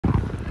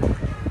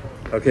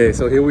Okay,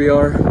 so here we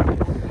are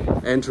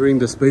entering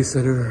the Space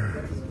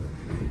Center.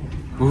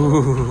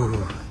 Ooh,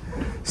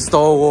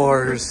 Star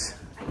Wars.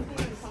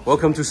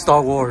 Welcome to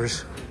Star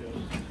Wars.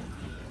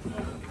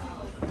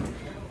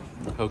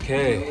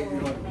 Okay,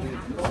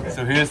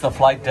 so here's the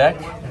flight deck.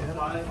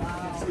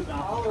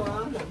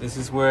 This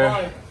is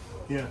where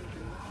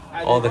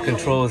all the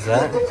controls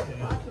at.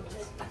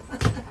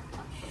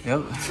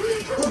 Yep.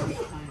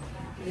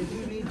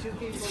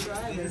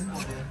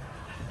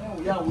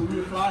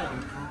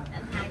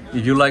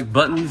 If you like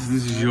buttons,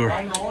 this is your.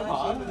 Holy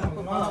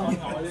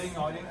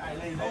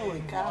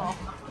cow.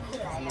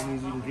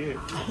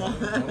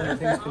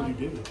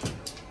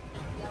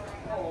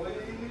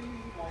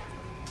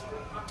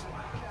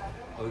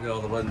 Look at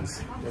all the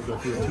buttons. I'll go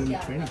through 2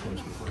 training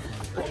courses before.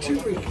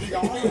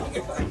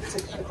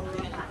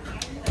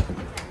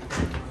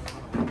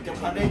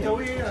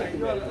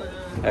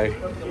 Đây,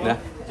 nè.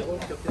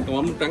 Con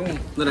bấm nút trắng này,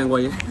 nó đang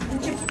quay.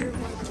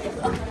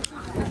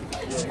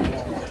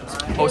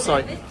 Oh,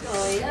 sorry.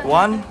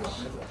 1,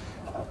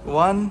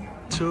 1,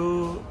 2,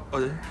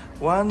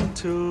 1,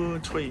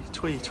 2,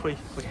 3.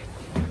 Okay.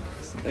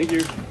 Thank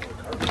you.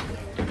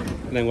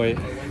 Nó đang quay.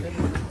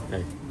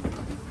 Đây.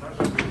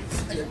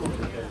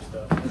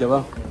 Chụp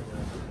không?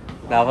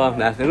 Nào không?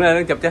 Nè, đứng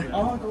lên chụp chứ.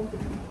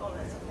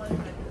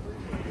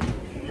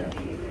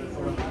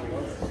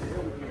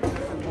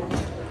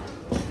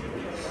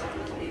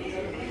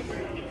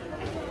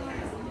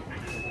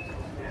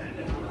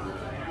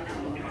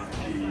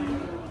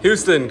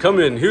 Houston,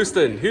 come in.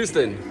 Houston.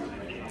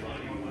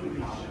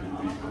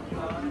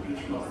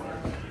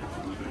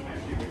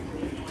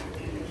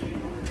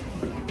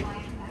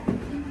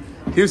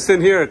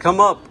 Houston here,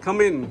 come up,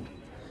 come in.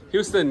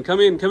 Houston,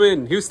 come in.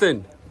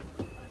 Houston.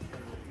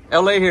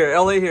 LA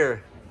here.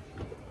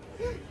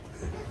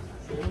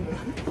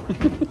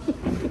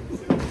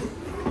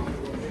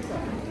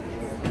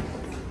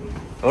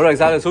 Ủa rồi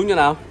sao, rồi xuống như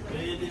nào?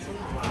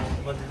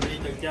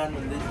 Chứ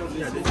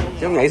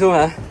không nhảy xuống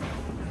hả?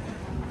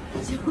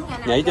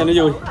 Nhảy cho nó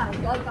vui.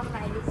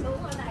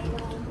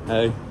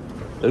 Ừ,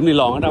 tưởng đi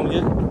lòn ở trong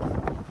chứ.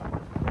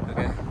 Ok.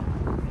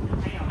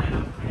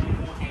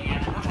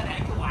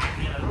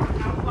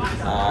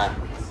 À,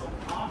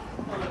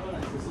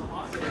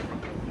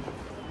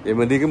 vậy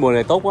mình đi cái mùa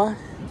này tốt quá.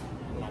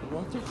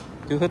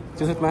 Chưa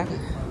thích mát.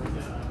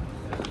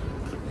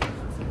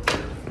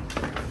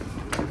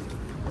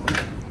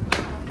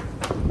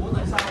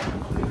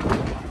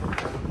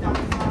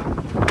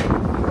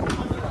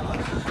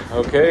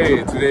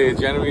 Okay, today is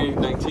January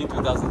 19,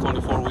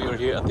 2024. We are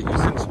here at the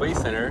Houston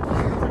Space Center.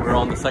 We're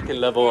on the second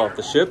level of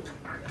the ship.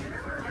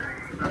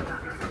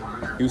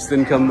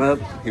 Houston, come up.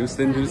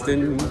 Houston,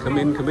 come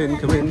in.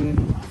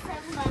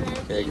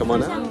 Okay, come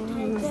on up.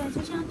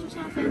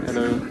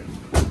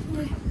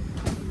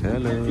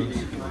 Hello.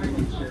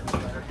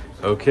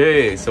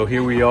 Okay, so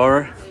here we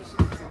are.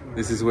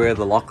 This is where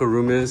the locker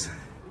room is.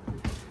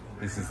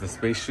 This is the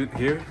spacesuit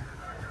here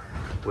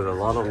with a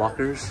lot of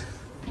lockers.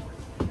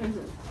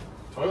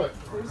 Toilet.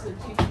 Where's the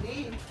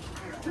TV?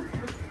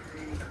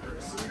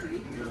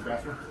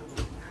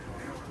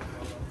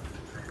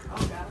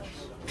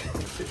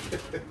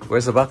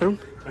 Where's the bathroom?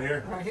 Right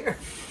here.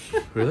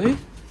 Really?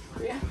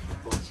 Yeah.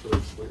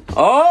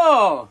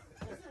 Oh!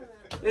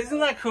 Isn't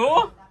that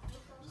cool?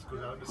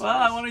 Well,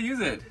 I want to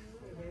use it.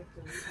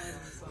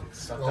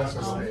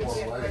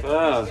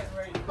 Wow.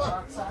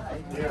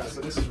 Yeah,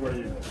 so this is where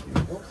you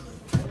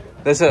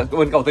There's a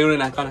bên cầu tiêu đây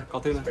nè, coi nè,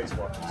 cầu tiêu nè.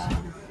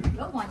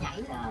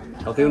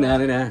 Cầu tiêu nè,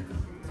 đây nè.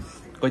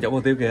 Coi chỗ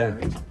cầu tiêu kìa.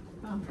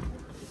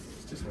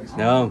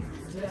 Được không?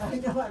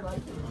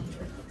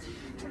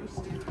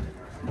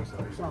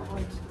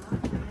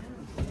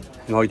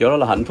 Ngồi chỗ đó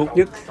là hạnh phúc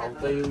nhất.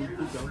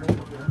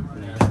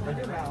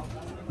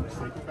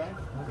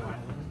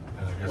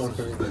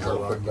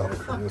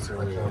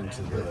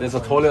 There's a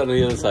toilet on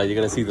the other side. You're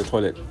gonna see the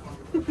toilet.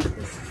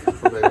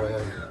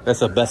 That's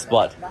the best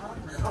spot.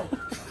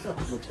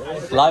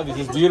 Live is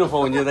just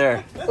beautiful when you're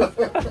there,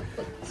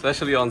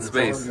 especially on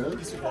space.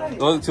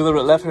 Go to the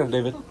left here,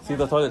 David. See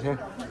the toilet here,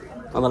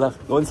 on the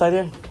left. Go inside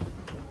here.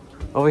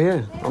 Over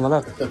here, on the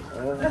left.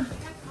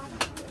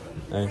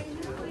 Đây.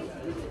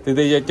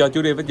 Thì cho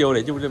chú David vô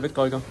để chú David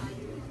coi con.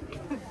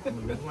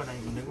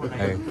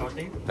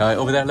 Rồi,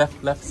 over there,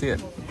 left, see it.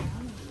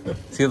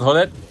 See the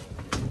toilet?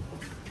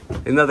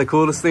 Isn't that the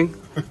coolest thing?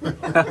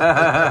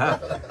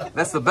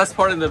 That's the best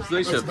part of the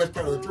spaceship.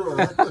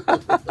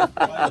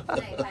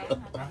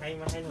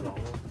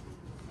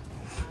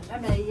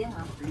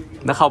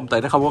 Nó không,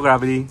 tại nó không có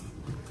gravity.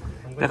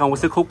 Nó không có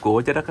sức hút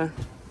của trái đất á.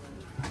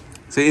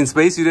 So in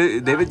space,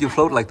 David, you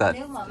float like that.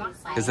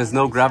 Because there's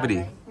no gravity.